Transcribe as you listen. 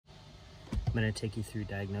I'm going to take you through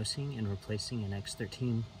diagnosing and replacing an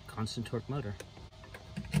X13 constant torque motor.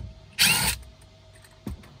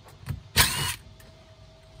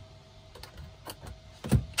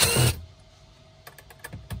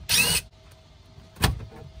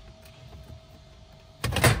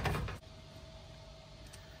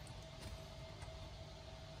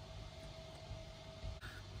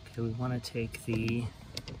 Okay, we want to take the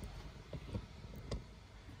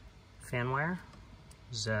fan wire.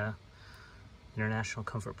 This is International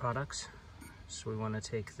Comfort Products. So we want to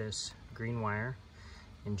take this green wire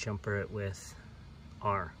and jumper it with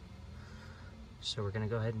R. So we're going to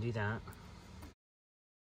go ahead and do that.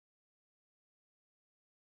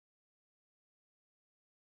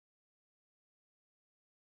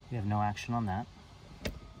 We have no action on that.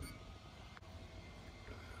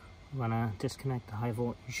 We want to disconnect the high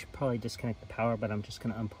volt. You should probably disconnect the power, but I'm just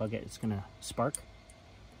going to unplug it. It's going to spark.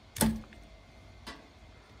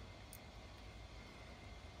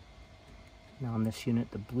 Now on this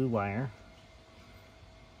unit, the blue wire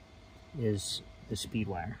is the speed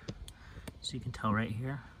wire. So you can tell right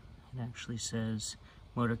here, it actually says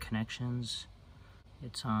motor connections.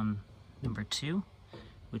 It's on number 2,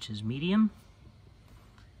 which is medium.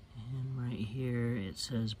 And right here it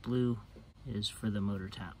says blue is for the motor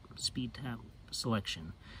tap, speed tap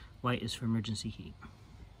selection. White is for emergency heat.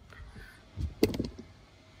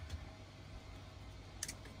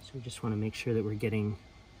 So we just want to make sure that we're getting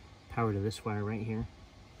power to this wire right here.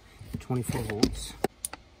 24 volts.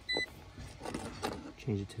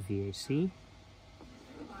 Change it to VAC.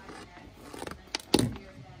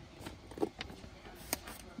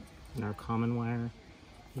 And our common wire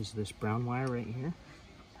is this brown wire right here.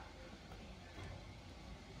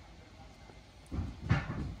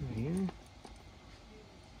 Right here.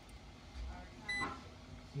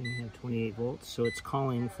 And we have 28 volts, so it's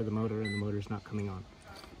calling for the motor and the motor's not coming on.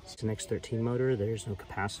 It's an X13 motor, there's no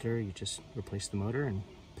capacitor, you just replace the motor and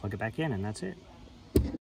plug it back in and that's it.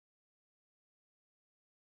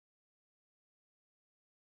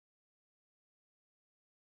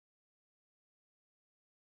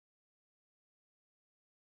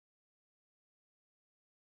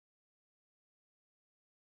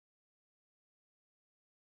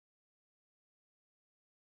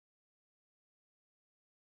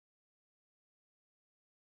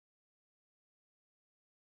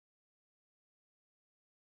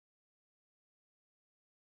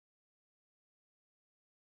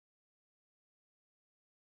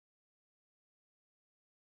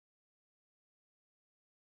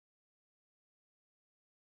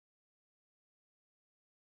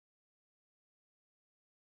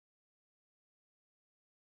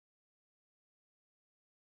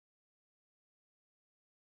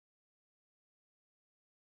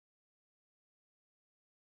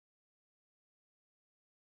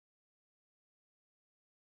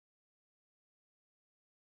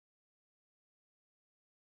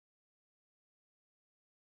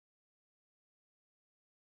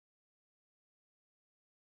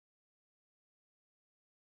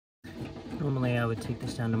 Normally I would take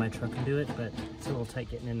this down to my truck and do it, but it's a little tight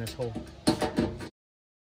getting in this hole.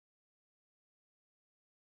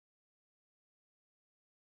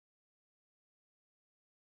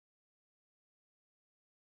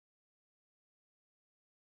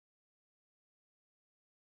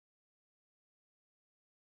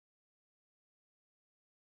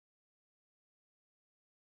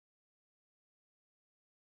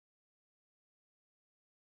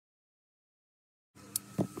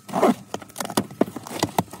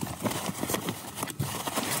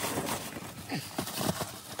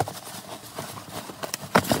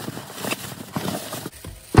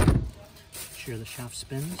 Sure the shaft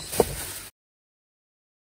spins.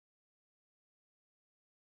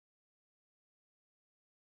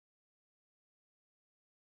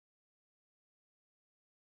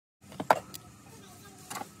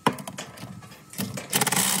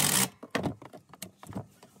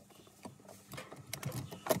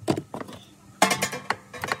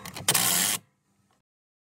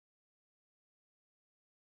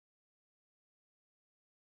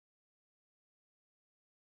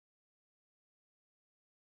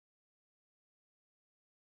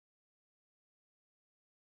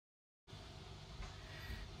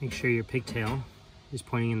 Make sure your pigtail is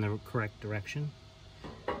pointing in the correct direction.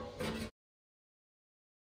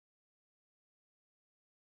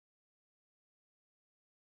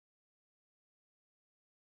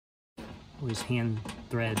 Always hand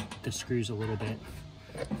thread the screws a little bit.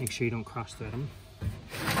 Make sure you don't cross thread them.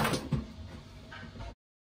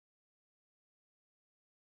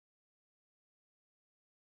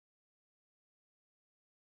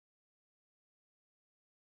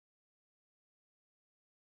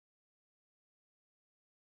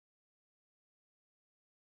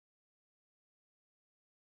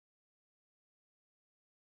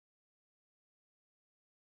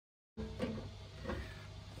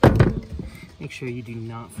 Make sure you do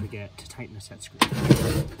not forget to tighten the set screw.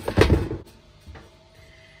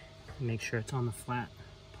 Make sure it's on the flat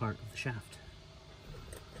part of the shaft.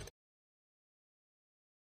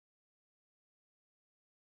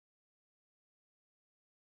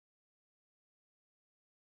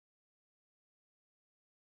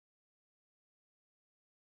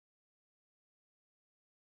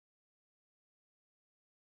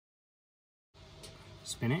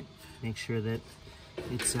 Spin it, make sure that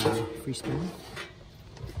it's free spinning.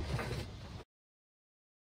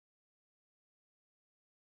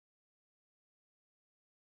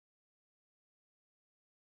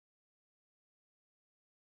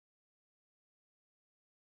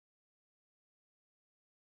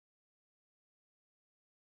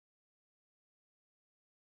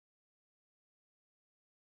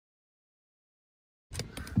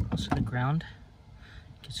 Also the ground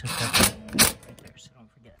gets hooked up right there, so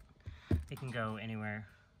don't forget. It can go anywhere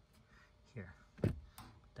here.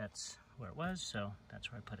 That's where it was, so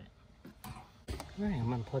that's where I put it. All right, I'm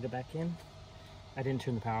gonna plug it back in. I didn't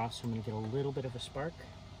turn the power off, so I'm gonna get a little bit of a spark.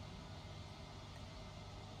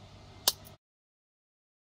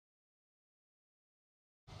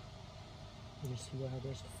 You see where it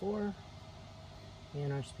goes to 4,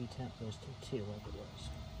 and our speed tap goes to 2 like it was.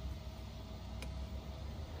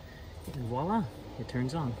 And voila, it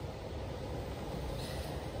turns on.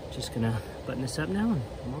 Just gonna button this up now and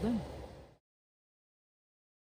I'm all done.